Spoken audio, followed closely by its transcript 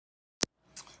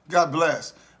God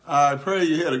bless. I pray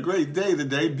you had a great day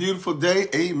today. Beautiful day.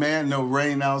 Amen. No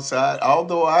rain outside.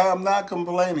 Although I am not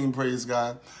complaining, praise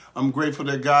God. I'm grateful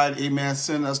that God, amen,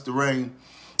 sent us the rain.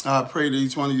 I pray that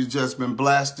each one of you just been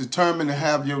blessed, determined to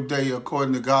have your day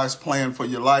according to God's plan for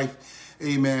your life.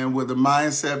 Amen. With a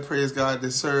mindset, praise God, to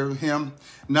serve him,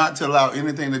 not to allow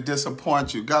anything to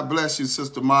disappoint you. God bless you,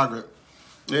 Sister Margaret.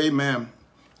 Amen.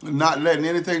 Not letting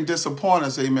anything disappoint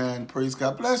us. Amen. Praise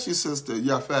God. Bless you, Sister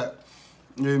Yafet.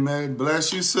 Amen.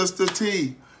 Bless you, Sister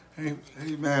T.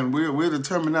 Amen. We're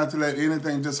determined not to let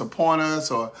anything disappoint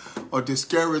us or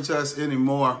discourage us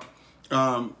anymore.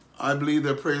 I believe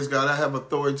that, praise God, I have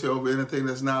authority over anything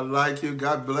that's not like you.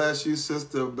 God bless you,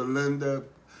 Sister Belinda.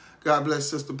 God bless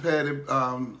Sister Patty.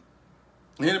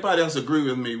 Anybody else agree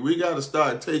with me? We got to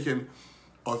start taking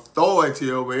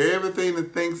authority over everything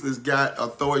that thinks it's got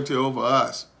authority over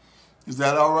us. Is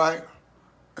that all right?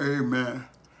 Amen.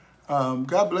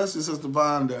 God bless you, Sister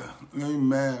Vonda.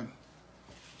 Amen.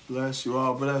 Bless you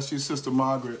all. Bless you, Sister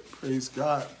Margaret. Praise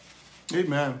God.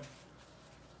 Amen.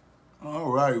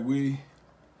 All right. We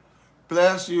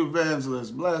bless you,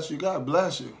 Evangelist. Bless you. God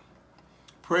bless you.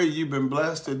 Pray you've been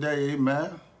blessed today.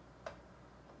 Amen.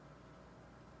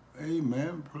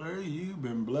 Amen. Pray you've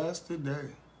been blessed today.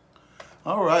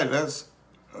 All right. Let's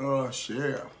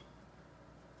share.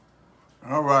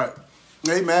 All right.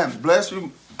 Amen. Bless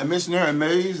you, Missionary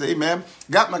Mays. Amen.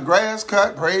 Got my grass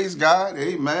cut. Praise God.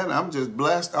 Amen. I'm just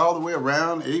blessed all the way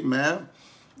around. Amen.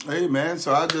 Amen.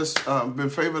 So I just been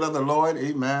favored of the Lord.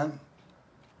 Amen.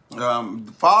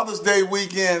 Father's Day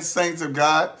weekend, saints of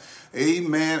God.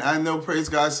 Amen. I know, praise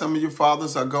God, some of your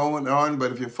fathers are going on,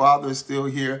 but if your father is still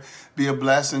here, be a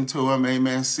blessing to him.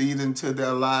 Amen. Seed into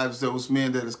their lives, those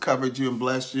men that has covered you and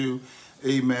blessed you.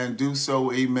 Amen. Do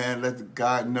so. Amen. Let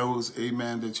God knows,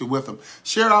 amen, that you're with them.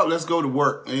 Share out. Let's go to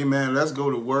work. Amen. Let's go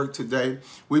to work today.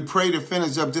 We pray to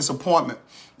finish up disappointment.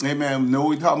 Amen. No,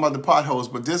 we're talking about the potholes,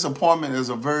 but disappointment is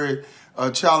a very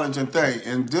challenging thing.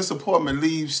 And disappointment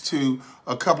leads to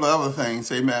a couple of other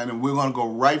things. Amen. And we're going to go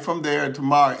right from there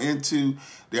tomorrow into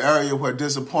the area where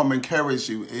disappointment carries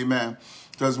you. Amen.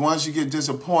 Because once you get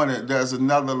disappointed, there's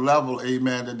another level,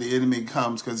 amen, that the enemy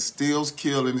comes, because steals,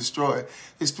 kill, and destroy.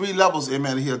 It's 3 levels,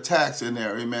 amen, he attacks in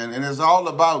there, amen. And it's all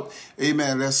about,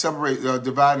 amen, let's separate,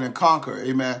 divide, and conquer,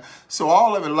 amen. So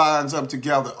all of it lines up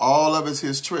together. All of it's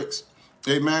his tricks.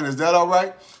 Amen. Is that all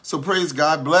right? So praise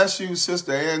God. Bless you,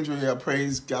 Sister Andrea.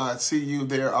 Praise God. See you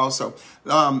there also.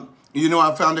 You know,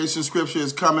 our foundation scripture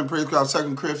is coming. Praise God.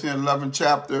 2 Corinthians 2nd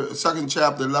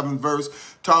chapter, 11th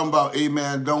verse, talking about,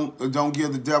 amen, don't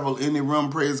give the devil any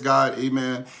room. Praise God.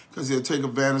 Amen. Because he'll take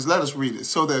advantage. Let us read it.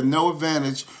 So that no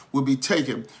advantage will be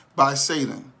taken by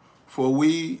Satan. For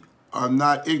we are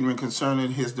not ignorant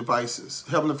concerning his devices.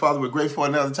 Heavenly Father, we're grateful for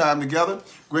another time together.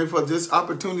 Grateful for this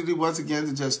opportunity once again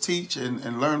to just teach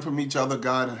and learn from each other,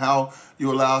 God, and how you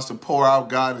allow us to pour out,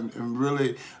 God, and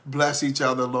really bless each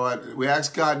other, Lord. We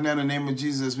ask, God, now in the name of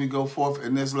Jesus, as we go forth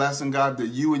in this lesson, God, that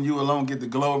you and you alone get the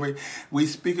glory. We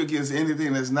speak against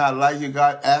anything that's not like you,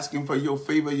 God, asking for your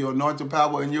favor, your anointing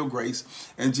power, and your grace.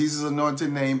 In Jesus'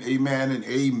 anointed name, amen and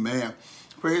amen.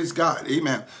 Praise God.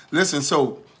 Amen. Listen,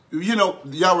 so, you know,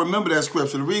 y'all remember that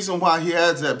scripture. The reason why he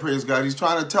adds that, praise God, he's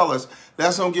trying to tell us,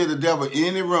 let's don't give the devil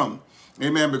any room.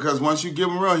 Amen. Because once you give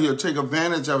him room, he'll take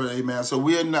advantage of it. Amen. So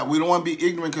we don't want to be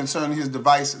ignorant concerning his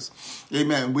devices.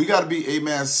 Amen. We got to be,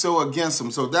 amen, so against him.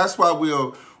 So that's why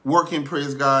we're working,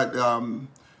 praise God,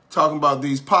 talking about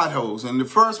these potholes. And the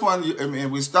first one, I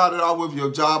mean, we started off with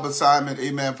your job assignment,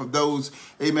 amen, for those,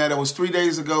 amen, that was 3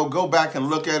 days ago. Go back and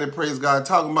look at it, praise God,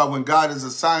 talking about when God has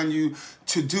assigned you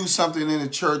to do something in the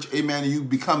church, amen, and you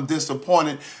become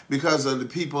disappointed because of the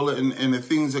people and the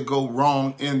things that go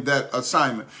wrong in that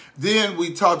assignment. Then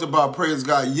we talked about, praise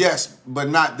God, yes, but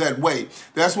not that way.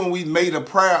 That's when we made a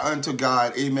prayer unto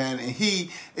God, amen, and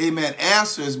he, amen,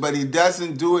 answers, but he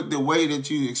doesn't do it the way that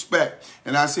you expect.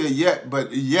 And I said,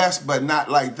 yes, but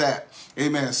not like that.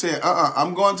 Amen. Saying,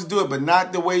 I'm going to do it, but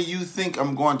not the way you think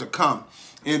I'm going to come.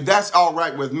 And that's all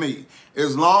right with me.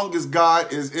 As long as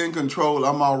God is in control,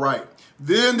 I'm all right.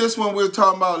 Then this one we were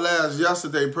talking about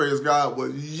yesterday, praise God,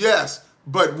 was yes,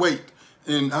 but wait.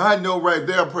 And I know right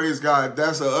there, praise God,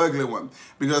 that's an ugly one.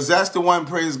 Because that's the one,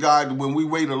 praise God, when we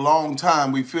wait a long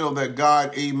time, we feel that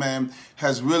God, amen,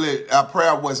 has really, our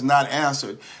prayer was not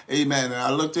answered. Amen. And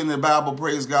I looked in the Bible,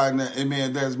 praise God, and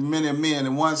amen, there's many men.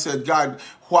 And one said, God,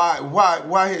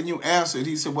 why hadn't you answered?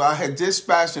 He said, well, I had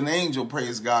dispatched an angel,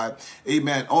 praise God,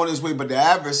 amen, on his way, but the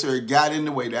adversary got in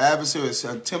the way. The adversary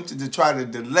attempted to try to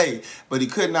delay, but he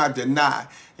could not deny.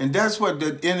 And that's what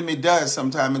the enemy does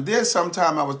sometimes. And then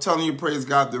sometime I was telling you, praise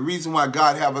God, the reason why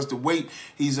God have us to wait,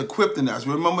 he's equipping us.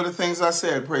 Remember the things I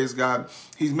said, praise God.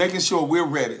 He's making sure we're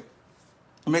ready,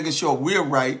 making sure we're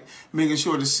right, making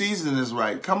sure the season is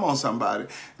right. Come on, somebody.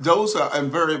 Those are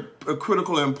very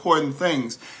critical, important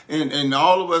things. And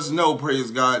all of us know, praise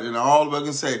God, and all of us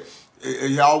can say,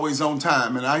 he's always on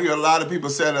time. And I hear a lot of people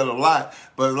say that a lot,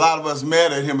 but a lot of us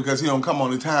mad at him because he don't come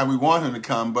on the time we want him to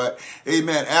come. But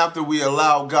amen, after we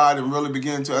allow God and really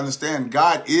begin to understand,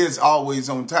 God is always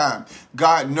on time.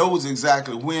 God knows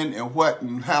exactly when and what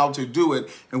and how to do it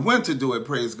and when to do it,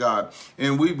 praise God.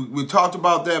 And we talked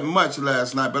about that much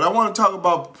last night, but I want to talk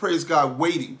about, praise God,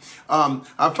 waiting.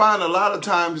 I find a lot of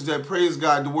times that, praise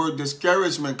God, the word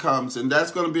discouragement comes, and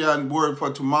that's going to be our word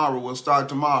for tomorrow. We'll start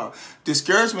tomorrow.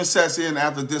 Discouragement sets in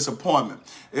after disappointment.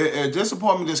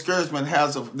 Disappointment, discouragement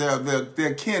has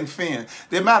their kin fin.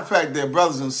 Matter of fact, they're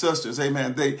brothers and sisters,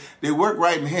 amen. They work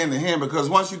right in hand, because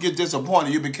once you get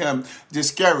disappointed, you become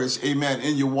discouraged, amen,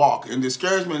 in your walk. And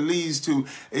discouragement leads to,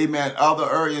 amen, other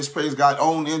areas, praise God,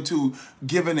 on into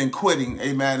giving and quitting,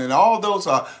 amen. And all those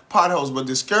are potholes, but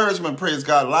discouragement, praise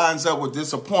God, lines up with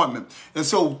disappointment. And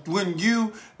so when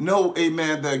you know,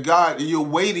 amen, that God, you're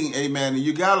waiting, amen, and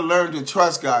you got to learn to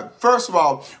trust God. First of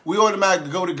all, we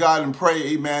automatically go to God and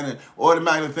pray, amen, and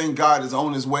automatically think God is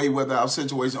on his way with our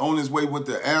situation, on his way with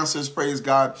the answers, praise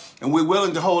God, and we're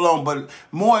willing to hold on. But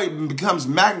more it becomes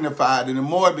magnified, and the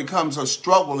more it becomes a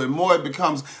struggle, and more it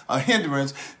becomes a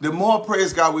hindrance, the more,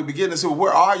 praise God, we begin to say,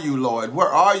 where are you, Lord? Where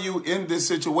are you in this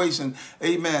situation?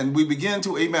 Amen. We begin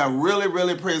to, amen,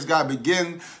 really, praise God,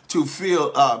 begin to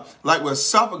feel like we're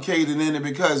suffocating in it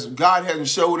because God hasn't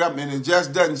showed up, and it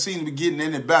just doesn't seem to be getting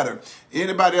any better.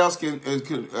 Anybody else can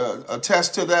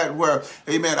attest to that, where,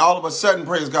 amen, all of a sudden,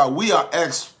 praise God, we are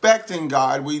expecting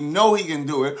God. We know he can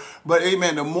do it. But,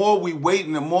 amen, the more we wait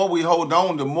and the more we hold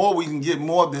on, the more we can get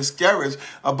more discouraged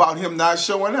about him not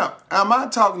showing up. Am I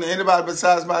talking to anybody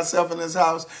besides myself in this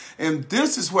house? And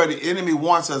this is where the enemy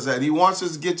wants us at. He wants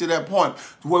us to get to that point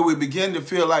where we begin to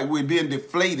feel like we're being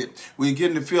deflated. We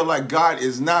begin to feel like God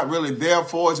is not really there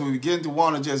for us. And we begin to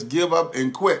want to just give up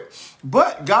and quit.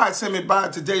 But God sent me by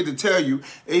today to tell you,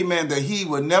 amen, that he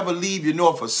will never leave you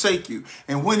nor forsake you.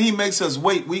 And when he makes us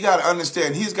wait, we got to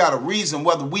understand he's got a reason,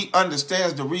 whether we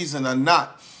understand the reason or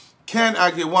not. Can I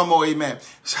get one more amen?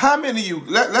 How many of you,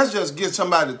 let's just get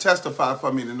somebody to testify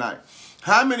for me tonight.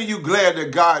 How many of you glad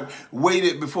that God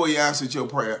waited before he answered your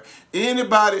prayer?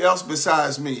 Anybody else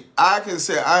besides me? I can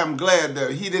say I am glad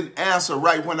that he didn't answer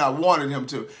right when I wanted him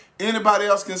to. Anybody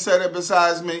else can say that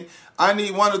besides me? I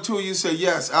need one or two of you say,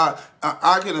 yes,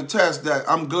 I can attest that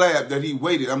I'm glad that he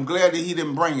waited. I'm glad that he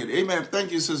didn't bring it. Amen.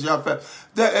 Thank you, Sister Yafet.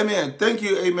 Amen. Thank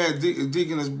you, amen,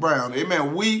 Deaconess Brown.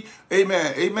 Amen.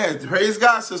 Amen. Praise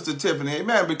God, Sister Tiffany.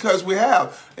 Amen. Because we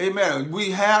have, amen,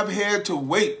 we have had to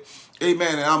wait.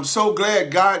 Amen. And I'm so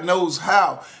glad God knows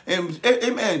how. And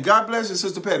amen. God bless you,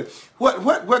 Sister Patty.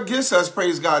 What gets us,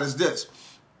 praise God, is this.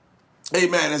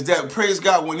 Amen. Is that, praise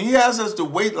God, when he has us to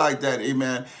wait like that,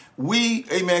 amen, we,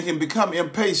 amen, can become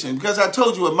impatient. Because I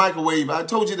told you a microwave, I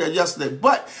told you that yesterday.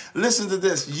 But listen to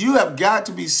this. You have got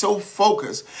to be so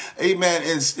focused, amen,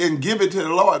 and give it to the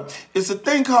Lord. It's a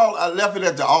thing called I left it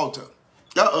at the altar.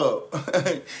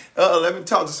 Let me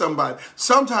talk to somebody.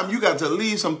 Sometimes you got to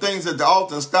leave some things at the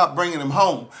altar and stop bringing them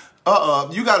home.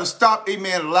 You got to stop,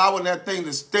 amen, allowing that thing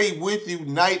to stay with you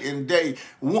night and day.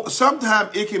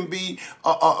 Sometimes it can be,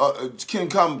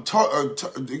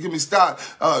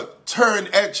 turn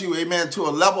at you, amen, to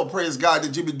a level, praise God,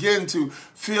 that you begin to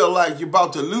feel like you're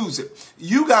about to lose it.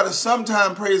 You got to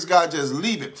sometimes, praise God, just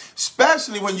leave it,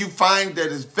 especially when you find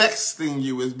that it's vexing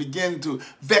you. It's begin to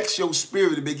vex your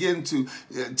spirit. It begin to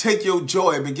take your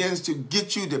joy. It begins to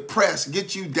get you depressed,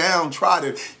 get you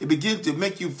downtrodden. It begins to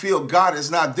make you feel God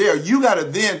is not there. You got to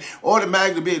then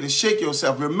automatically be able to shake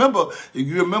yourself. You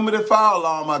remember the fire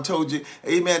alarm I told you,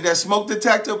 amen, that smoke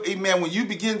detector, amen, when you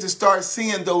begin to start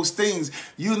seeing those things,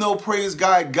 you know, praise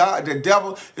God, the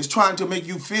devil is trying to make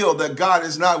you feel that God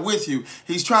is not with you.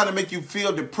 He's trying to make you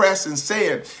feel depressed and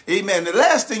sad. Amen. The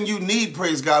last thing you need,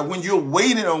 praise God, when you're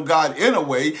waiting on God in a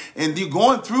way and you're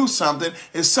going through something,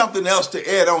 is something else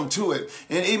to add on to it.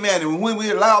 And amen. And when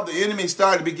we allow the enemy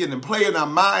start to begin to play in our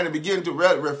mind and begin to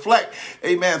reflect,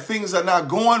 amen, things are not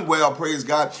going well, praise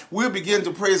God, we'll begin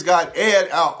to, praise God,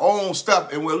 add our own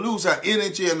stuff, and we'll lose our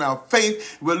energy and our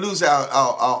faith. We'll lose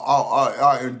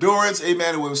our endurance,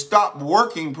 amen, and we'll stop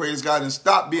working, praise God, and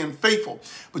stop being faithful.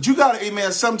 But you got to,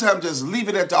 amen, sometimes just leave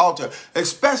it at the altar,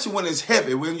 especially when it's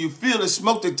heavy, when you feel the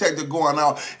smoke detector going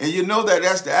off, and you know that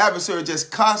that's the adversary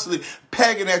just constantly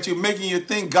pegging at you, making you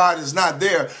think God is not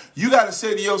there. You got to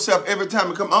say to yourself every time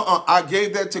you come, I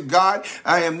gave that to God.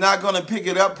 I am not going to pick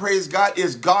it up. Praise God.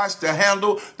 It's God's to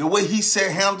handle the way he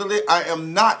said handle it. I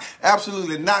am not,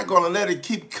 absolutely not going to let it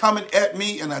keep coming at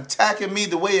me and attacking me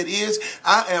the way it is.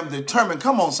 I am determined,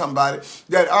 come on somebody,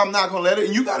 that I'm not going to let it.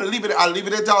 And you got to leave it. I leave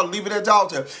it at the altar, leave it at the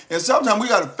altar. And sometimes we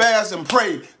got to fast and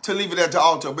pray to leave it at the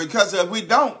altar, because if we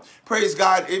don't, praise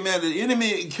God, amen, the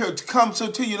enemy comes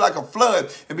to you like a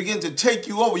flood and begin to take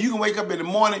you over. You can wake up in the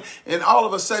morning and all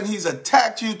of a sudden he's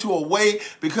attacked you to a way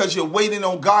because you're waiting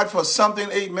on God for something,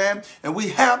 amen. And we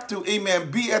have to,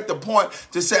 amen, be at the point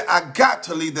to say, I got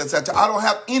to leave this altar. I don't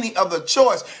have any other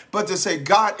choice but to say,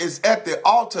 God is at the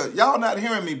altar. Y'all not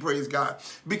hearing me, praise God.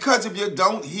 Because if you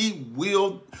don't, he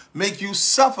will make you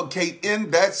suffocate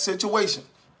in that situation.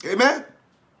 Amen.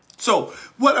 So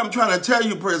what I'm trying to tell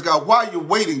you, praise God, while you're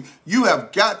waiting, you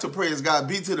have got to, praise God,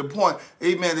 be to the point,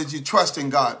 amen, that you trust in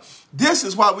God. This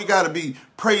is why we got to be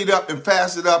prayed up and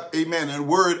fasted up, amen, and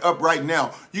word up right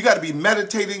now. You got to be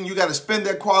meditating. You got to spend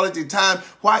that quality time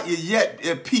while you're yet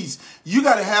at peace. You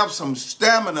got to have some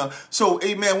stamina. So,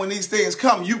 amen, when these things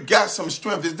come, you got some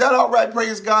strength. Is that all right,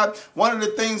 praise God? One of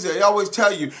the things that they always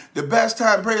tell you, the best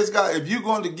time, praise God, if you're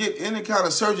going to get any kind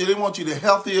of surgery, they want you the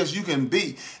healthiest you can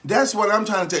be. That's what I'm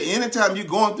trying to tell you. Anytime you're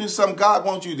going through something, God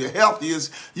wants you the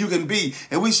healthiest you can be.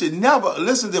 And we should never,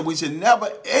 listen to, we should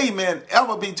never, amen,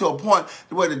 ever be to a point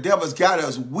where the devil's got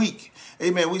us weak.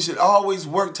 Amen. We should always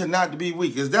work to not to be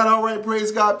weak. Is that all right?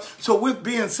 Praise God. So with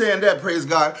being saying that, praise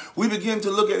God, we begin to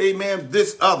look at, amen,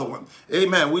 this other one.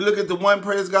 Amen. We look at the one,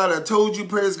 praise God, I told you,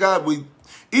 praise God,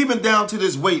 even down to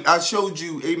this weight, I showed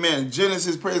you, amen,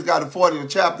 Genesis, praise God, the 40th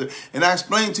chapter. And I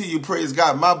explained to you, praise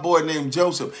God, my boy named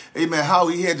Joseph, amen, how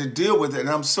he had to deal with it. And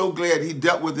I'm so glad he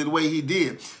dealt with it the way he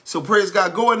did. So praise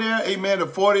God, go in there, amen, the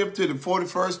 40th to the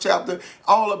 41st chapter,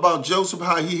 all about Joseph,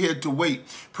 how he had to wait.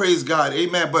 Praise God,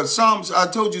 amen. But Psalms,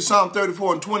 I told you, Psalm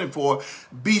 34 and 24,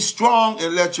 be strong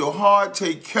and let your heart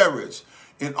take courage.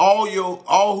 And all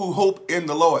who hope in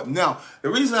the Lord. Now, the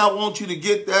reason I want you to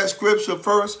get that scripture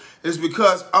first is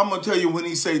because I'm going to tell you when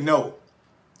he say no.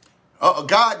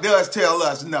 God does tell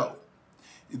us no.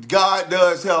 God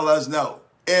does tell us no.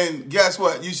 And guess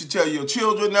what? You should tell your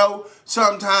children no.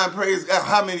 Sometimes, praise God,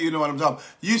 how many of you know what I'm talking about?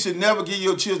 You should never give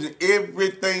your children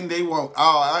everything they want.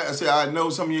 Oh, I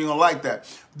know some of you ain't going to like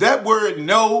that. That word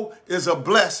no is a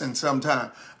blessing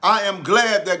sometimes. I am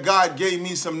glad that God gave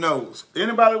me some no's.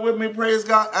 Anybody with me, praise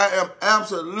God? I am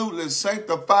absolutely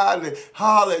sanctified.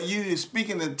 Hallelujah.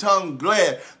 Speaking in tongue,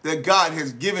 glad that God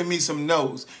has given me some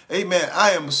no's. Amen.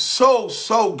 I am so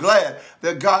glad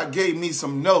that God gave me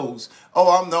some no's.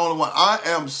 Oh, I'm the only one. I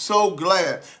am so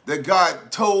glad that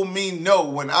God told me no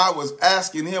when I was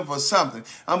asking him for something.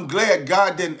 I'm glad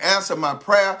God didn't answer my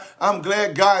prayer. I'm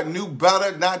glad God knew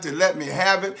better not to let me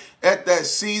have it at that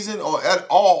season or at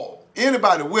all.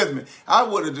 Anybody with me? I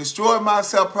would have destroyed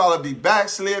myself, probably be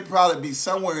backslid, probably be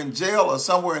somewhere in jail or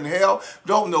somewhere in hell.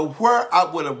 Don't know where I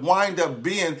would have wind up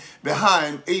being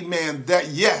behind, amen, that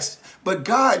yes. But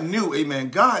God knew, amen.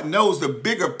 God knows the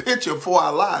bigger picture for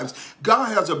our lives.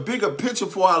 God has a bigger picture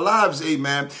for our lives,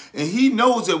 amen. And he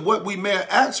knows that what we may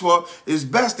ask for is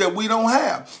best that we don't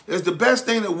have. It's the best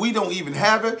thing that we don't even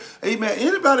have it. Amen.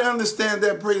 Anybody understand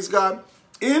that, praise God?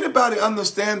 Anybody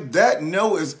understand that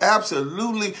no is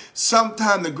absolutely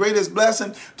sometimes the greatest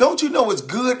blessing? Don't you know it's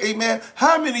good, amen?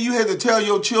 How many of you had to tell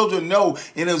your children no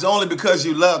and it was only because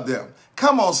you love them?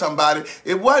 Come on, somebody.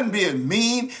 It wasn't being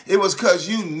mean. It was because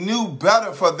you knew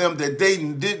better for them that they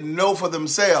didn't know for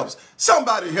themselves.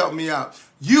 Somebody help me out.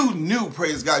 You knew,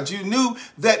 praise God, you knew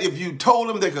that if you told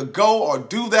them they could go or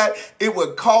do that, it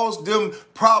would cause them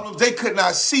problems. They could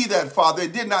not see that, Father. They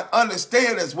did not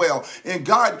understand as well. And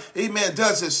God, amen,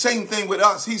 does the same thing with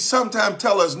us. He sometimes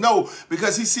tells us no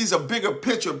because he sees a bigger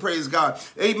picture, praise God.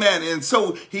 Amen. And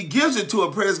so he gives it to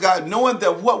us, praise God, knowing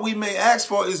that what we may ask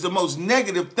for is the most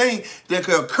negative thing that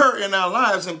could occur in our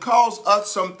lives and cause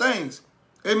us some things.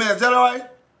 Amen. Is that all right?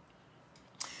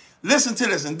 Listen to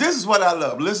this, and this is what I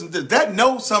love. Listen to that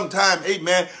no sometime,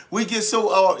 amen, we get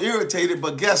so irritated,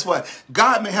 but guess what?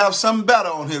 God may have something better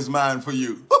on his mind for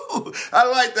you. I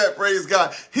like that, praise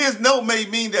God. His no may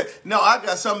mean that, no, I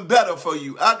got something better for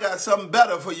you. I got something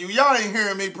better for you. Y'all ain't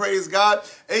hearing me, praise God.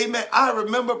 Amen. I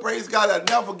remember, praise God, I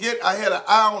never forget, I had an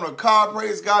eye on a car,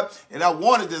 praise God, and I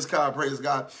wanted this car, praise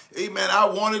God. Amen. I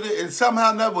wanted it, and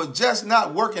somehow that was just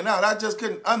not working out. I just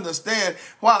couldn't understand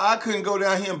why I couldn't go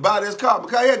down here and buy this car,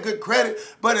 because I had good credit,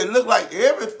 but it looked like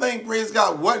everything, praise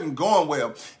God, wasn't going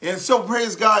well. And so,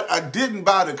 praise God, I didn't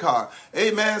buy the car.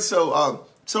 Amen. So I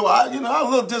was a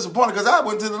little disappointed, because I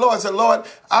went to the Lord and said, Lord,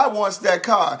 I want that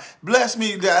car. Bless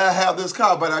me that I have this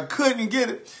car, but I couldn't get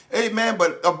it. Amen.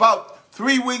 But about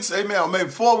 3 weeks, amen, or maybe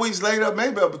 4 weeks later,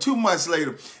 maybe about 2 months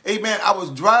later, amen, I was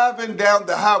driving down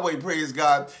the highway, praise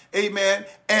God, amen,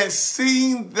 and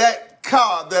seeing that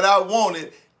car that I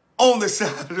wanted on the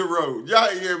side of the road. Y'all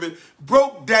hear me?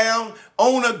 Broke down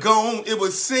on a gone. It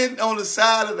was sitting on the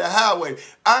side of the highway.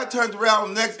 I turned around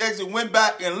on the next exit, went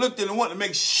back and looked and wanted to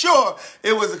make sure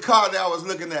it was the car that I was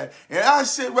looking at. And I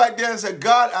sit right there and said,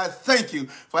 God, I thank you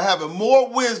for having more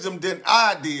wisdom than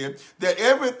I did, that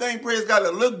everything, praise God,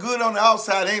 that look good on the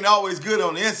outside ain't always good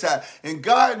on the inside. And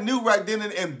God knew right then,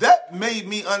 and that made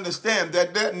me understand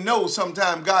that no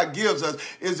sometimes God gives us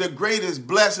is the greatest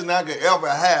blessing I could ever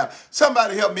have.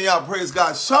 Somebody help me out, praise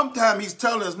God. Sometimes he's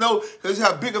telling us no, because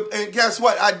how big of, and guess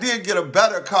what? I did get a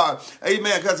better car,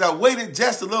 amen, because I waited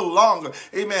just a little longer,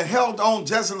 amen, held on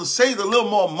just a little, saved a little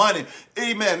more money,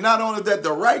 amen. Not only that,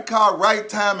 the right car, right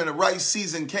time, and the right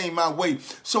season came my way.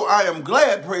 So I am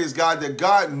glad, praise God, that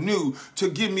God knew to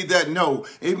give me that no,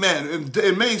 amen.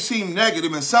 It may seem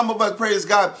negative, and some of us, praise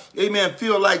God, amen,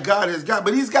 feel like God has got,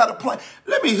 but he's got a plan.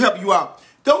 Let me help you out.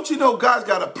 Don't you know God's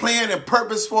got a plan and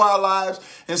purpose for our lives?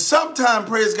 And sometimes,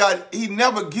 praise God, he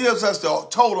never gives us the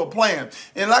total plan.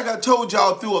 And like I told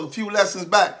y'all through a few lessons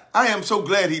back, I am so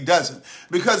glad he doesn't.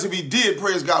 Because if he did,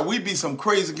 praise God, we'd be some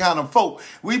crazy kind of folk.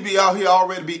 We'd be out here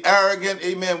already be arrogant.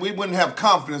 Amen. We wouldn't have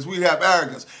confidence. We'd have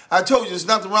arrogance. I told you there's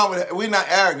nothing wrong with it. We're not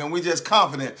arrogant. We're just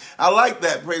confident. I like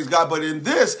that, praise God. But in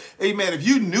this, amen, if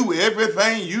you knew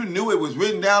everything, you knew it was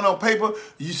written down on paper,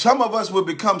 some of us would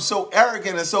become so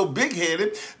arrogant and so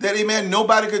big-headed that, amen,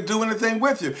 nobody could do anything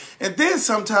with you. And then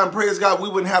sometime, praise God, we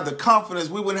wouldn't have the confidence.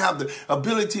 We wouldn't have the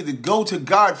ability to go to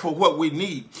God for what we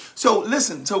need. So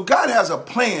listen, so God has a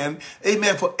plan,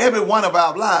 amen, for every one of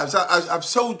our lives. I've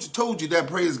told you that,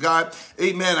 praise God,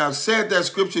 amen. I've said that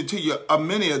scripture to you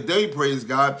many a day, praise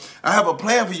God. I have a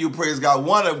plan for you, praise God,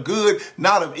 one of good,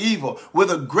 not of evil,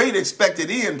 with a great expected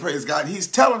end, praise God. He's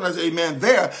telling us, amen,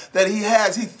 there that he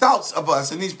thoughts of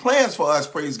us and these plans for us,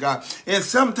 praise God. And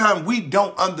sometimes we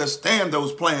don't understand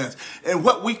those plans. And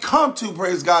what we come to,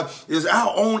 praise God, is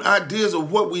our own ideas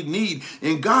of what we need.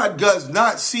 And God does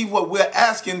not see what we're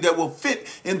asking that will fit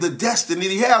in the destiny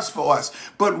he has for us.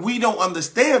 But we don't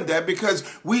understand that because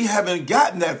we haven't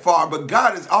gotten that far. But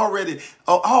God is already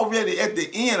at the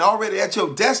end, already at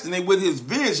your destiny with his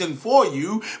vision for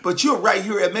you. But you're right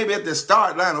here maybe at the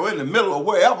start line or in the middle or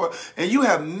wherever. And you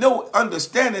have no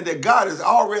understanding that God is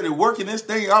already working this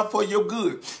thing out for your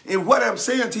good. And what I'm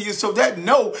saying to you, so that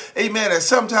no, amen, is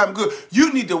sometimes good.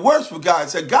 You need to worship God.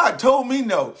 Say, God told me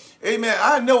no. Amen.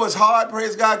 I know it's hard,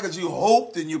 praise God, because you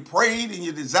hoped and you prayed and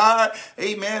you desired.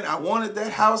 Amen. I wanted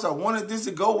that house. I wanted this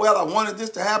to go well. I wanted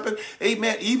this to happen.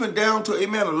 Amen. Even down to,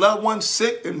 amen, a loved one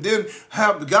sick and then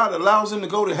have God allows him to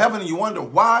go to heaven and you wonder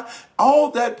why.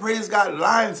 All that, praise God,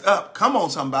 lines up, come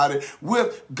on somebody,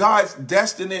 with God's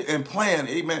destiny and plan,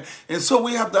 amen. And so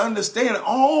we have to understand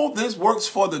all this works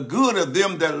for the good of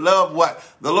them that love what?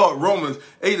 The Lord, Romans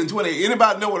 8:28.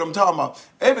 Anybody know what I'm talking about?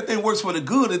 Everything works for the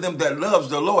good of them that loves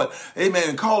the Lord, amen,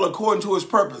 and call according to his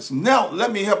purpose. Now,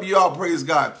 let me help you out, praise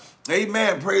God.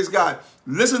 Amen, praise God.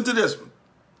 Listen to this.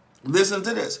 Listen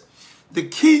to this. The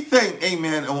key thing,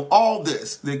 amen, on all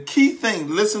this, the key thing,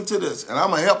 listen to this, and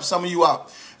I'm going to help some of you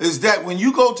out, is that when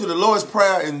you go to the Lord's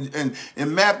Prayer in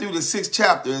Matthew, the 6th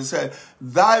chapter, and say,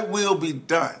 thy will be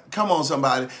done. Come on,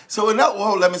 somebody. So in that,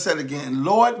 let me say it again.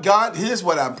 Lord God, here's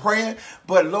what I'm praying,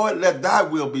 but Lord, let thy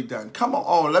will be done. Come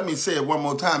on, let me say it one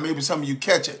more time. Maybe some of you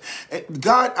catch it.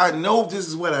 God, I know this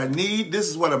is what I need. This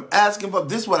is what I'm asking for.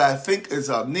 This is what I think is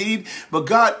a need. But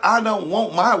God, I don't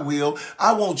want my will.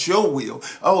 I want your will.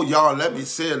 Oh, y'all, let me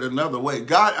say it another way.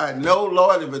 God, I know,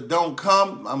 Lord, if it don't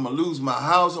come, I'm going to lose my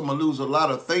house. I'm going to lose a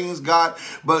lot of things, God.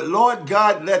 But Lord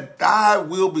God, let thy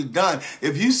will be done.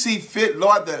 If you see fit,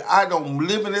 Lord, that I don't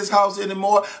live in this house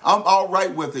anymore, I'm all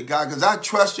right with it, God, because I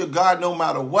trust you, God, no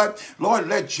matter what. Lord,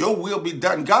 let your will be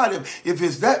done. God, if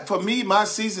it's that for me, my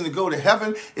season to go to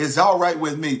heaven is all right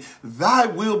with me. Thy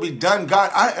will be done,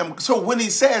 God. So when he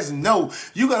says no,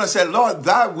 you're going to say, Lord,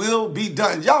 thy will be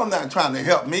done. Y'all not trying to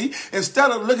help me.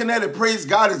 Instead of looking at it, praise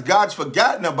God, as God's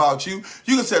forgotten about you,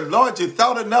 you can say, Lord, you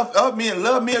thought enough of me and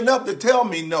loved me enough to tell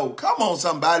me no. Come on,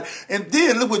 somebody. And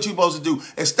then look what you're supposed to do.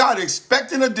 And start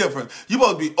expecting a difference. You're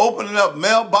supposed to be opening up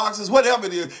mailboxes, whatever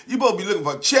it is. You're supposed to be looking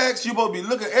for checks. You're supposed to be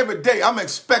looking every day. I'm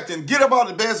expecting. Get up out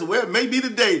of the bed. So where it may be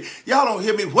today. Y'all don't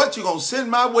hear me. What you going to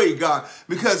send my way, God?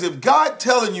 Because if God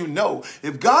telling you no,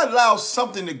 if God allows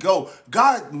something to go,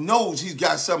 God knows he's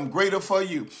got something greater for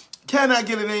you. Can I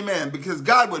get an amen? Because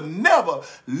God would never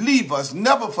leave us,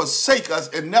 never forsake us,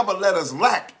 and never let us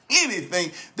lack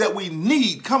anything that we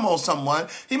need. Come on, someone.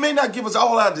 He may not give us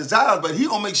all our desires, but he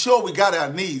gonna make sure we got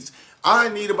our needs. I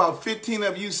need about 15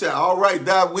 of you say, all right,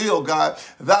 thy will, God,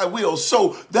 thy will.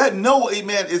 So that no,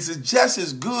 amen, is just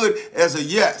as good as a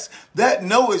yes. That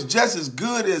no is just as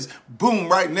good as boom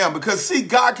right now. Because see,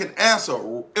 God can answer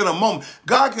in a moment.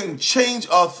 God can change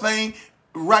a thing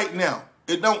right now.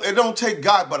 It don't take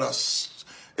God but us.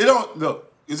 It don't,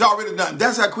 look, it's already done.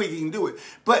 That's how quick he can do it.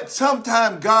 But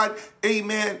sometimes God,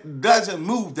 amen, doesn't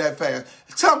move that fast.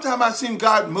 Sometimes I seen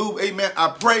God move, amen.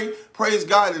 I pray, praise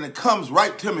God, and it comes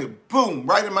right to me, boom,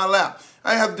 right in my lap.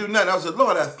 I didn't have to do nothing. I said,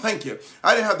 Lord, I thank you.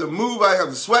 I didn't have to move. I didn't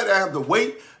have to sweat. I didn't have to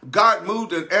wait. God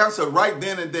moved and answered right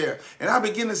then and there. And I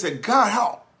begin to say, God,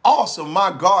 how awesome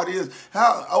my God is.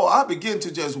 I begin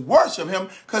to just worship him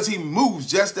because he moves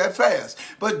just that fast.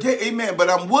 But amen.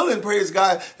 But I'm willing, praise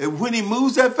God, and when he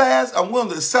moves that fast, I'm willing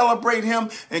to celebrate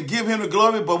him and give him the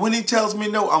glory. But when he tells me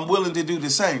no, I'm willing to do the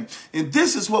same. And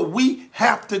this is what we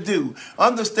have to do.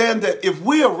 Understand that if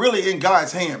we are really in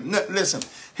God's hand, listen,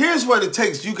 here's what it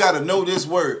takes. You got to know this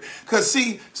word. Because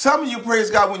see, some of you, praise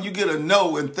God, when you get a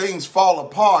no and things fall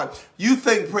apart, you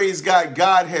think, praise God,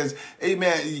 God has,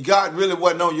 amen, God really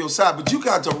wasn't on your side. But you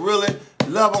got to really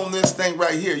love on this thing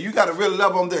right here. You got to really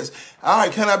love on this. All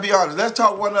right, can I be honest? Let's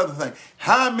talk one other thing.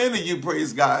 How many of you,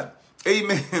 praise God,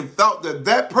 amen, thought that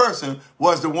that person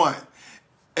was the one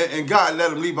and God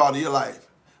let him leave out of your life?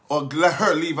 Or let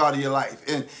her leave out of your life.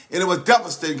 And it was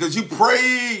devastating because you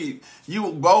prayed.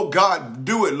 Oh God,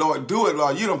 do it, Lord. Do it,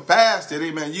 Lord. You done fasted,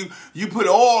 amen. You put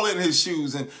oil in his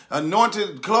shoes and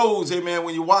anointed clothes, amen.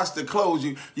 When you wash the clothes,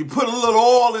 you put a little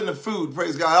oil in the food,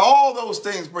 praise God. All those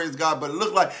things, praise God. But it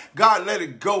looked like God let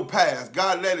it go past.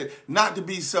 God let it not to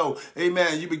be so,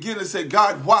 amen. You begin to say,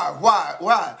 God,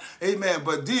 why? Amen.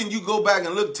 But then you go back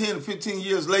and look 10, 15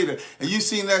 years later and you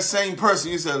seen that same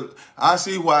person. You said, I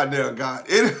see why there, God.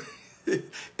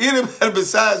 Anybody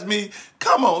besides me,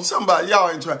 come on, somebody, y'all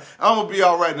ain't trying. I'm going to be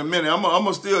all right in a minute. I'm going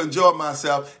to still enjoy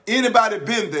myself. Anybody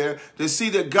been there to see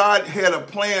that God had a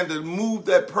plan to move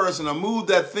that person or move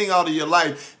that thing out of your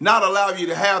life, not allow you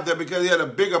to have that because he had a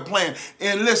bigger plan?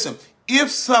 And listen,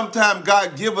 if sometime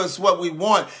God give us what we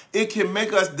want, it can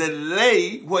make us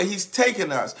delay where he's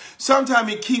taking us. Sometimes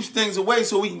he keeps things away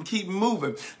so we can keep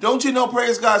moving. Don't you know,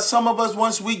 praise God, some of us,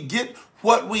 once we get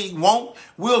what we want,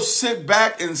 we'll sit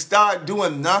back and start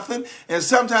doing nothing. And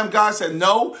sometimes God said,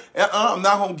 no, I'm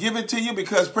not going to give it to you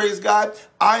because, praise God,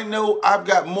 I know I've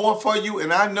got more for you.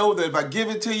 And I know that if I give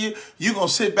it to you, you're going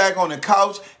to sit back on the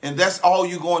couch and that's all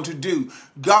you're going to do.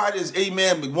 God is,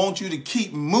 amen, wants you to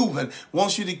keep moving,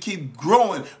 wants you to keep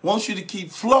growing, wants you to keep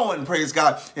flowing, praise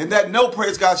God. And that no,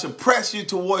 praise God, should press you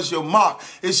towards your mark.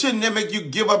 It shouldn't make you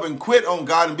give up and quit on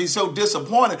God and be so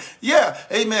disappointed. Yeah,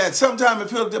 amen. Sometimes it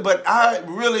feels, but I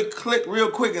really clicked real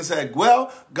quick and said,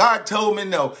 well, God told me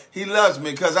no. He loves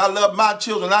me because I love my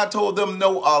children. I told them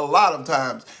no a lot of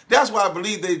times. That's why I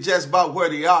believe they just about where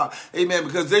they are. Amen.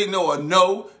 Because they know a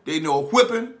no, they know a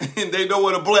whipping, and they know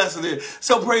what a blessing is.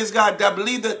 So praise God, I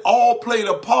believe that all played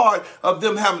a part of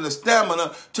them having the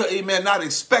stamina to, amen, not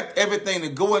expect everything to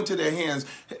go into their hands.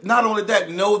 Not only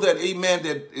that, know that, amen,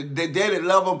 that their daddy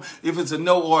love them if it's a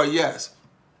no or a yes.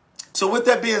 So with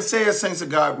that being said, saints of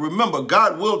God, remember,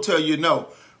 God will tell you no.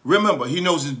 Remember, he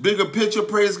knows his bigger picture,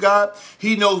 praise God.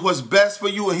 He knows what's best for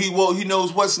you, and he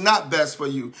knows what's not best for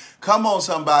you. Come on,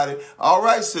 somebody. All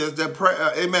right, sis,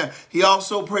 amen. He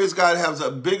also, praise God, has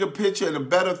a bigger picture and a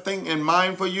better thing in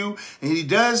mind for you. And he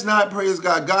does not, praise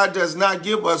God, God does not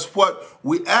give us what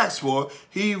we ask for.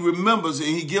 He remembers and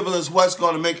he gives us what's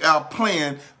going to make our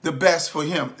plan the best for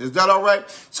him. Is that all right?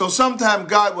 So sometimes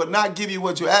God will not give you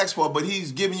what you ask for, but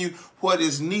he's giving you what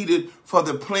is needed for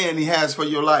the plan he has for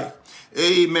your life.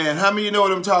 Amen. How many of you know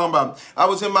what I'm talking about? I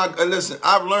was in my, listen,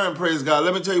 I've learned, praise God.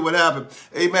 Let me tell you what happened.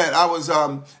 Amen. I was,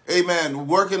 amen,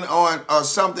 working on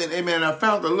something. Amen. I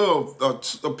found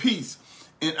a piece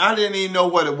and I didn't even know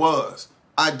what it was.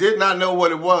 I did not know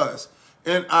what it was.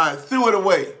 And I threw it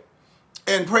away.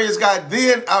 And praise God,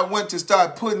 then I went to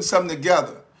start putting something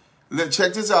together.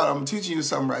 Check this out. I'm teaching you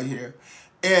something right here.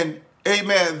 And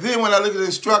amen. Then when I look at the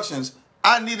instructions,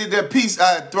 I needed that piece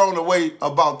I had thrown away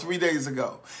about 3 days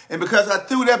ago. And because I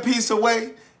threw that piece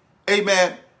away,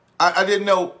 amen, I didn't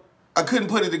know I couldn't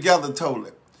put it together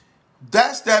totally.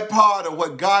 That's that part of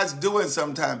what God's doing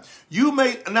sometimes. You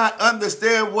may not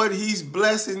understand what he's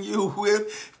blessing you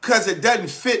with because it doesn't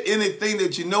fit anything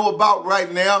that you know about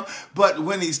right now. But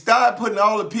when he starts putting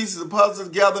all the pieces of the puzzle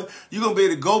together, you're going to be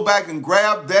able to go back and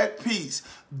grab that piece.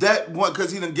 That one,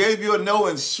 because he done gave you a no,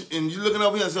 and you're looking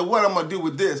over here and say, what I'm going to do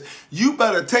with this? You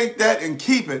better take that and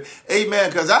keep it. Amen.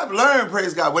 Because I've learned,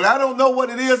 praise God, when I don't know what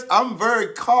it is, I'm very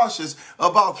cautious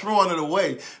about throwing it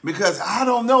away. Because I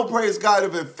don't know, praise God,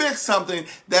 if it fits something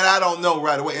that I don't know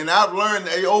right away. And I've learned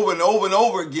over and over and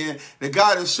over again that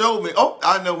God has showed me, oh,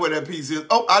 I know where that piece is.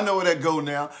 Oh, I know where that go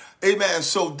now. Amen.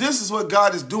 So this is what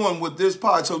God is doing with this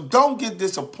part. So don't get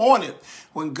disappointed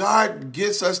when God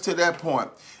gets us to that point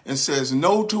and says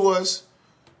no to us,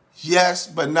 yes,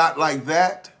 but not like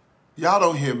that. Y'all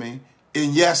don't hear me.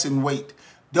 And yes, and wait.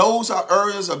 Those are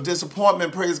areas of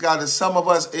disappointment, praise God, that some of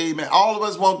us, amen, all of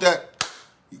us want that,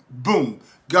 boom,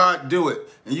 God do it.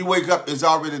 And you wake up, it's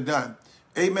already done.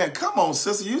 Amen. Come on,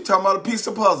 sister. You talking about a piece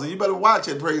of puzzle. You better watch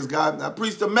it, praise God. I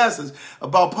preached a message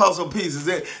about puzzle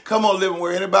pieces. Come on, Living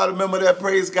Word. Anybody remember that,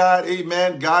 praise God?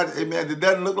 Amen. God, amen. It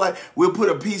doesn't look like we'll put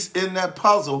a piece in that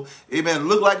puzzle. Amen.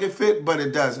 Look like it fit, but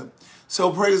it doesn't.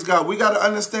 So praise God. We got to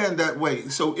understand that way.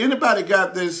 So anybody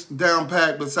got this down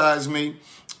packed besides me?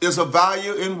 There's a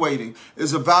value in waiting.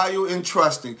 There's a value in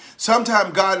trusting.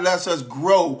 Sometimes God lets us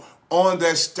grow on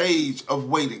that stage of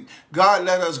waiting. God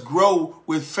let us grow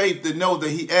with faith to know that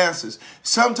he answers.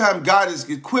 Sometimes God is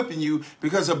equipping you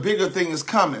because a bigger thing is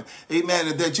coming. Amen.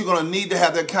 And that you're going to need to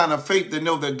have that kind of faith to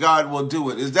know that God will do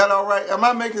it. Is that all right? Am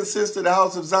I making sense to the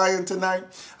house of Zion tonight?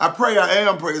 I pray I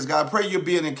am, praise God. I pray you're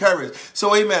being encouraged.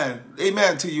 So amen.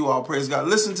 Amen to you all, praise God.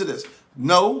 Listen to this.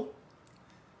 No.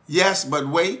 Yes, but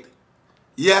wait.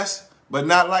 Yes, but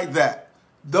not like that.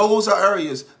 Those are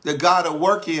areas that God will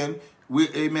work in.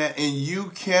 Amen. And you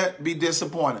can't be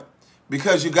disappointed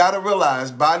because you got to realize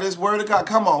by this word of God,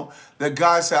 come on, that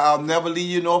God said, I'll never leave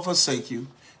you nor forsake you.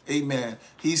 Amen.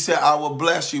 He said, I will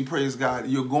bless you. Praise God.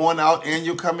 You're going out and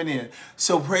you're coming in.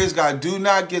 So praise God. Do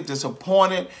not get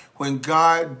disappointed when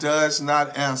God does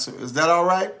not answer. Is that all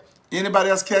right? Anybody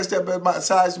else catch that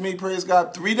besides me? Praise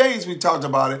God. 3 days we talked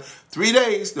about it. 3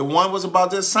 days. The one was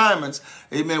about the assignments.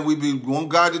 Amen. We want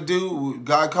God to do.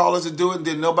 God called us to do it.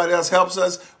 Then nobody else helps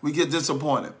us. We get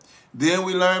disappointed. Then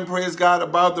we learned, praise God,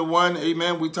 about the one.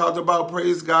 Amen. We talked about,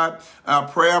 praise God, our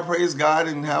prayer, praise God,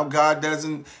 and how God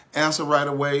doesn't answer right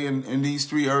away in these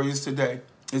 3 areas today.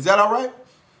 Is that all right?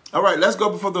 All right, let's go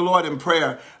before the Lord in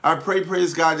prayer. I pray,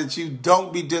 praise God, that you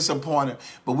don't be disappointed,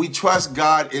 but we trust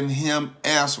God in him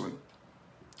answering.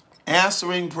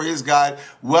 Answering, praise God,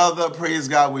 whether, praise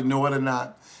God, we know it or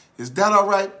not. Is that all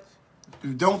right?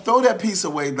 Don't throw that piece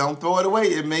away. Don't throw it away.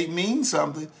 It may mean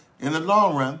something in the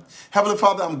long run. Heavenly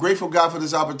Father, I'm grateful, God, for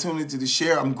this opportunity to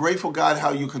share. I'm grateful, God,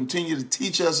 how you continue to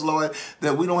teach us, Lord,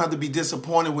 that we don't have to be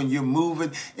disappointed when you're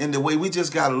moving in the way. We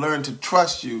just got to learn to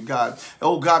trust you, God.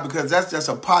 Oh, God, because that's just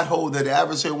a pothole that the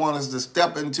adversary wants us to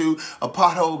step into, a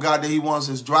pothole, God, that he wants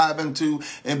us to drive into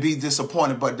and be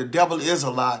disappointed. But the devil is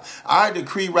a lie. I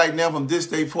decree right now from this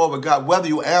day forward, God, whether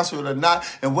you answer it or not,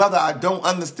 and whether I don't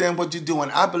understand what you're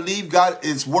doing, I believe, God,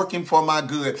 it's working for my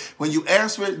good. When you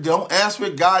answer it, don't answer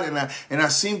it, God, and I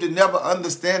seem to never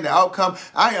understand the outcome,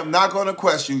 I am not going to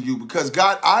question you because,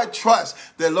 God, I trust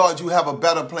that, Lord, you have a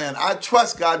better plan. I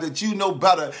trust, God, that you know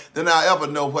better than I ever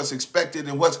know what's expected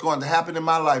and what's going to happen in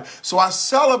my life. So I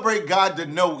celebrate, God, to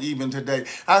know even today.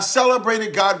 I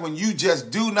celebrated, God, when you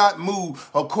just do not move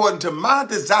according to my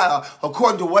desire,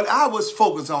 according to what I was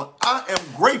focused on. I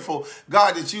am grateful,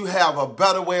 God, that you have a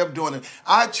better way of doing it.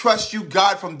 I trust you,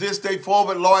 God, from this day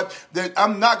forward, Lord, that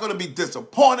I'm not going to be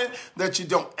disappointed that you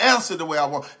don't answer the way I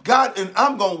want. God, and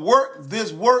I'm going to work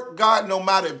this work, God, no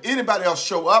matter if anybody else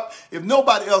show up, if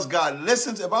nobody else, God,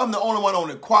 listens, if I'm the only one on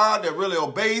the choir that really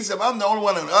obeys, if I'm the only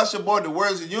one on the usher board that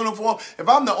wears the uniform, if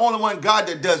I'm the only one, God,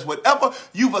 that does whatever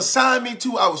you've assigned me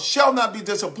to, I shall not be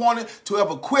disappointed to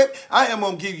ever quit. I am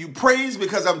going to give you praise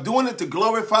because I'm doing it to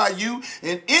glorify you.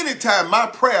 And anytime my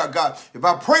prayer, God, if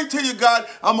I pray to you, God,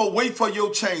 I'm going to wait for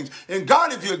your change. And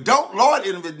God, if you don't, Lord,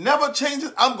 and if it never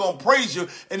changes, I'm going to praise you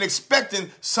and expecting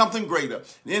something greater.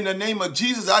 In the name of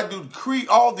Jesus, I do decree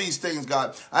all these things,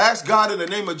 God. I ask, God, in the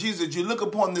name of Jesus, that you look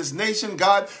upon this nation,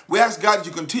 God. We ask, God, that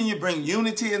you continue to bring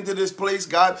unity into this place,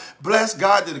 God. Bless,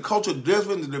 God, that the cultural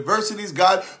differences, the diversities,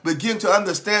 God, begin to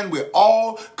understand we're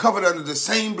all covered under the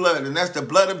same blood, and that's the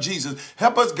blood of Jesus.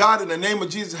 Help us, God, in the name of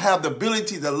Jesus, have the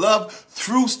ability to love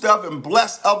through stuff and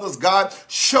bless others, God.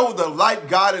 Show the light,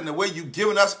 God, in the way you've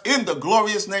given us in the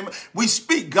glorious name. We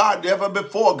speak, God, never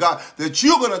before, God, that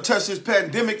you're going to touch this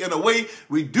pandemic pandemic in a way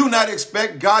we do not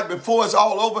expect, God, before it's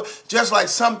all over. Just like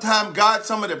sometime, God,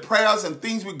 some of the prayers and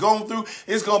things we're going through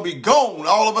is going to be gone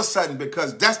all of a sudden,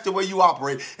 because that's the way you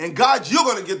operate. And God, you're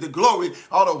going to get the glory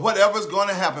out of whatever's going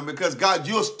to happen, because God,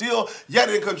 you're still yet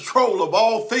in control of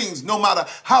all things, no matter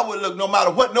how it look, no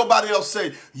matter what nobody else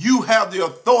say. You have the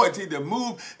authority to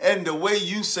move in the way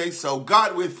you say so.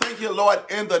 God, we thank you, Lord,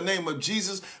 in the name of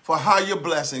Jesus, for how you're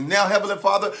blessing. Now, Heavenly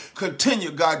Father,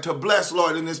 continue, God, to bless,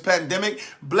 Lord, in this pandemic.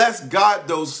 Bless, God,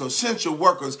 those essential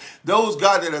workers, those,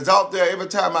 God, that is out there. Every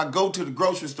time I go to the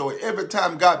grocery store, every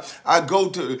time, God, I go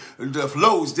to the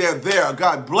Lowe's, they're there.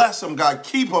 God, bless them, God.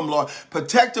 Keep them, Lord.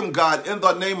 Protect them, God, in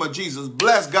the name of Jesus.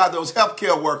 Bless, God, those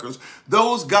healthcare workers,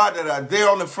 those, God, that are there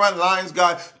on the front lines,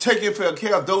 God, taking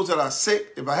care of those that are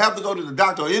sick. If I have to go to the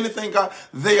doctor or anything, God,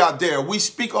 they are there. We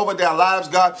speak over their lives,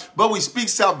 God, but we speak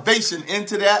salvation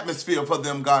into the atmosphere for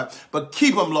them, God. But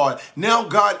keep them, Lord. Now,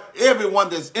 God, everyone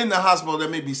that's in the hospital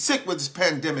that may be sick with this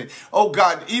pandemic, oh,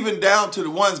 God, even down to the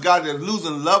ones, God, that are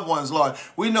losing loved ones, Lord.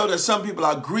 We know that some people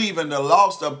are grieving the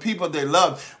loss of people they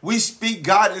love. We speak,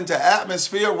 God, into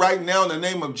atmosphere right now in the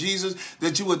name of Jesus,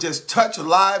 that you will just touch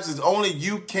lives as only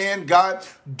you can, God.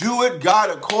 Do it, God,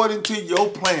 according to your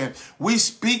plan. We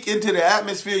speak into the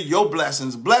atmosphere your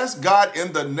blessings. Bless, God,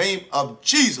 in the name of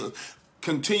Jesus.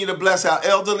 Continue to bless our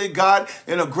elderly, God,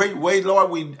 in a great way,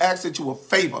 Lord. We ask that you will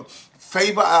favor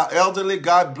our elderly,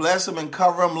 God. Bless them and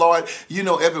cover them, Lord. You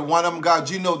know every one of them, God.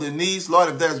 You know the needs, Lord.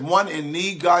 If there's one in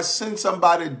need, God, send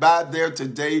somebody by there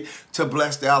today to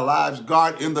bless their lives,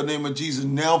 God, in the name of Jesus.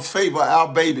 Now favor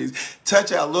our babies.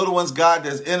 Touch our little ones, God,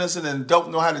 that's innocent and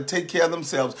don't know how to take care of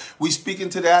themselves. We speak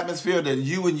into the atmosphere that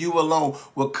you and you alone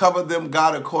will cover them,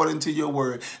 God, according to your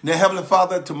word. Now, Heavenly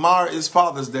Father, tomorrow is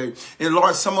Father's Day. And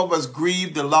Lord, some of us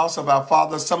grieve the loss of our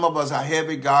father. Some of us are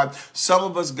heavy, God. Some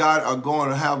of us, God, are going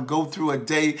to go through a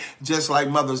day just like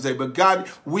Mother's Day. But God,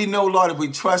 we know, Lord, if we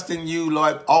trust in you,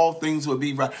 Lord, all things will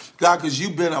be right. God, because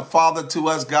you've been a father to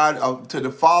us, God, to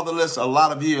the fatherless a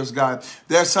lot of years, God.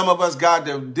 There's some of us, God,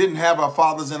 that didn't have our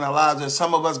fathers in our lives. There's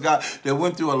some of us, God, that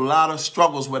went through a lot of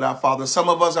struggles with our fathers. Some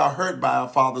of us are hurt by our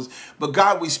fathers. But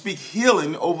God, we speak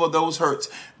healing over those hurts.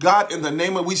 God, in the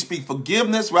name of, we speak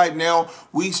forgiveness right now.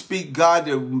 We speak, God,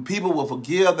 that people will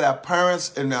forgive their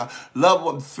parents and their loved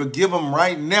ones. Forgive them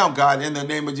right now, God, in the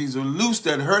name of Jesus. Loose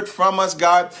that hurt from us,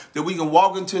 God, that we can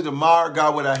walk into tomorrow,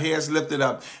 God, with our heads lifted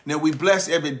up. Now we bless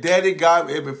every daddy, God,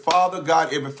 every father,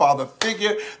 God, every father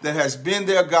figure that has been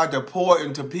there, God, to pour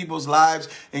into people's lives.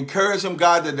 Encourage them,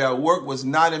 God, that their work was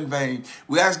not in vain.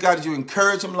 We ask, God, that you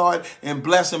encourage them, Lord, and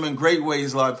bless them in great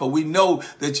ways, Lord, for we know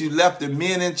that you left the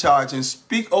men in charge, and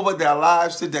speak over their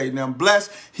lives today. Now bless,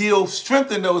 heal,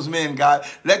 strengthen those men, God.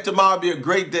 Let tomorrow be a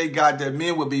great day, God, that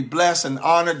men will be blessed and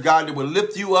honored, God, that will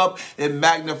lift you up and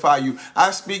magnify you.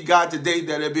 I speak, God, today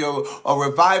that there'll be a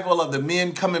revival of the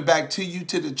men coming back to you,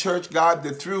 to the church, God,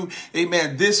 that through,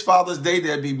 amen, this Father's Day,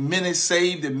 there'll be many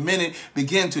saved and many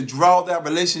begin to draw that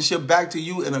relationship back to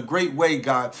you in a great way,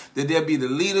 God, that there'll be the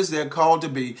leaders they're called to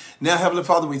be. Now, Heavenly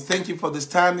Father, we thank you for this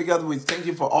time together. We thank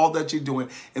you for all that you're doing.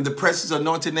 In the precious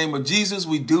anointed name of Jesus,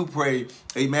 we do pray.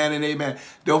 Amen and amen.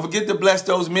 Don't forget to bless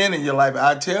those men in your life.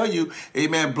 I tell you,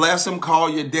 amen, bless them. Call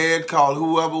your dad, call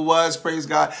whoever was, praise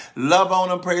God. Love on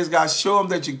them, praise God. Show them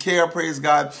that you care, praise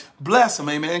God. Bless them,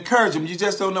 amen. Encourage them. You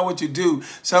just don't know what you do.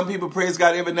 Some people, praise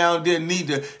God, every now and then need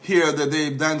to hear that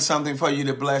they've done something for you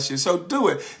to bless you. So do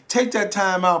it. Take that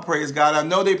time out, praise God. I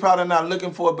know they're probably not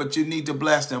looking for it, but you need to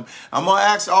bless them. I'm going to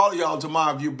ask all of y'all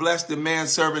tomorrow if you bless the man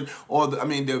servant or,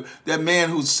 that man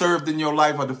who served in your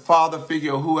life, or the father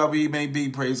figure, or whoever he may be,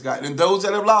 praise God. And those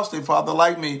that have lost their father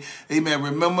like me, amen,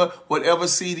 remember whatever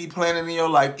seed he planted in your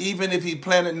life, even if he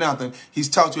planted nothing, he's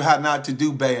taught you how not to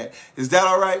do bad. Is that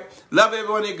all right? Love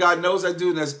everyone that God knows I do,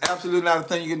 and there's absolutely not a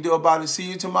thing you can do about it. See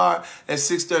you tomorrow at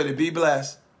 6:30. Be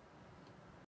blessed.